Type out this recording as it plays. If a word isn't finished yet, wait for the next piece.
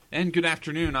And good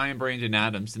afternoon, I am Brandon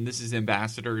Adams, and this is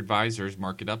Ambassador Advisors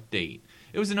Market Update.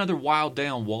 It was another wild day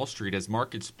on Wall Street as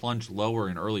markets plunged lower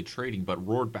in early trading but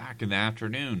roared back in the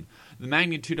afternoon. The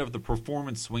magnitude of the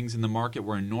performance swings in the market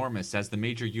were enormous as the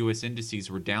major U.S.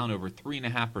 indices were down over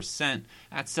 3.5%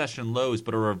 at session lows,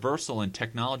 but a reversal in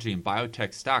technology and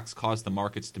biotech stocks caused the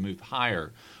markets to move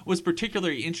higher. What's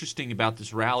particularly interesting about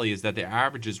this rally is that the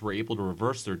averages were able to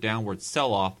reverse their downward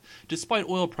sell-off despite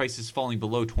oil prices falling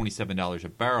below $27 a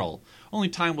barrel. Only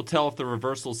time will tell if the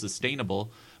reversal is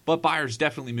sustainable, but buyers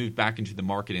definitely moved back into the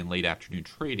market in late afternoon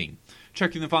trading.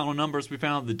 Checking the final numbers, we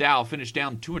found the Dow finished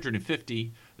down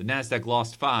 250, the Nasdaq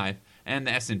lost 5, and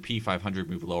the S&P 500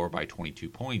 moved lower by 22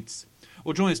 points.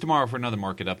 Well, join us tomorrow for another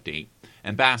market update.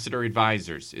 Ambassador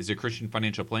Advisors is a Christian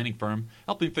financial planning firm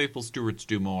helping faithful stewards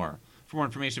do more. For more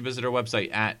information, visit our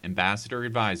website at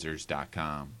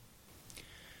ambassadoradvisors.com.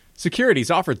 Securities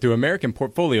offered through American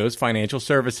Portfolios Financial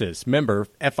Services, member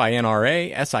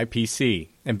FINRA SIPC.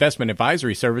 Investment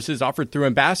advisory services offered through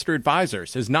Ambassador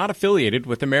Advisors is not affiliated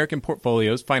with American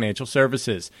Portfolios Financial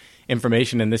Services.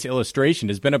 Information in this illustration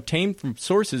has been obtained from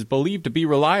sources believed to be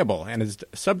reliable and is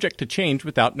subject to change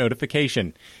without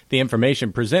notification. The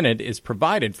information presented is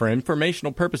provided for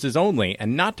informational purposes only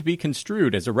and not to be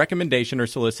construed as a recommendation or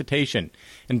solicitation.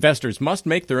 Investors must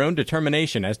make their own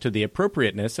determination as to the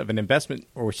appropriateness of an investment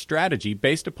or strategy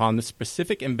based upon the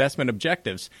specific investment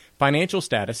objectives, financial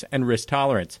status, and risk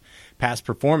tolerance. Past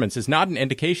performance is not an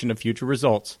indication of future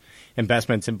results.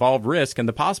 Investments involve risk and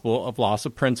the possible of loss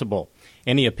of principal.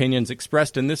 Any opinions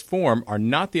expressed in this form are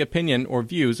not the opinion or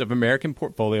views of American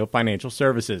Portfolio Financial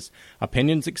Services.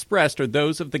 Opinions expressed are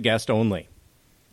those of the guest only.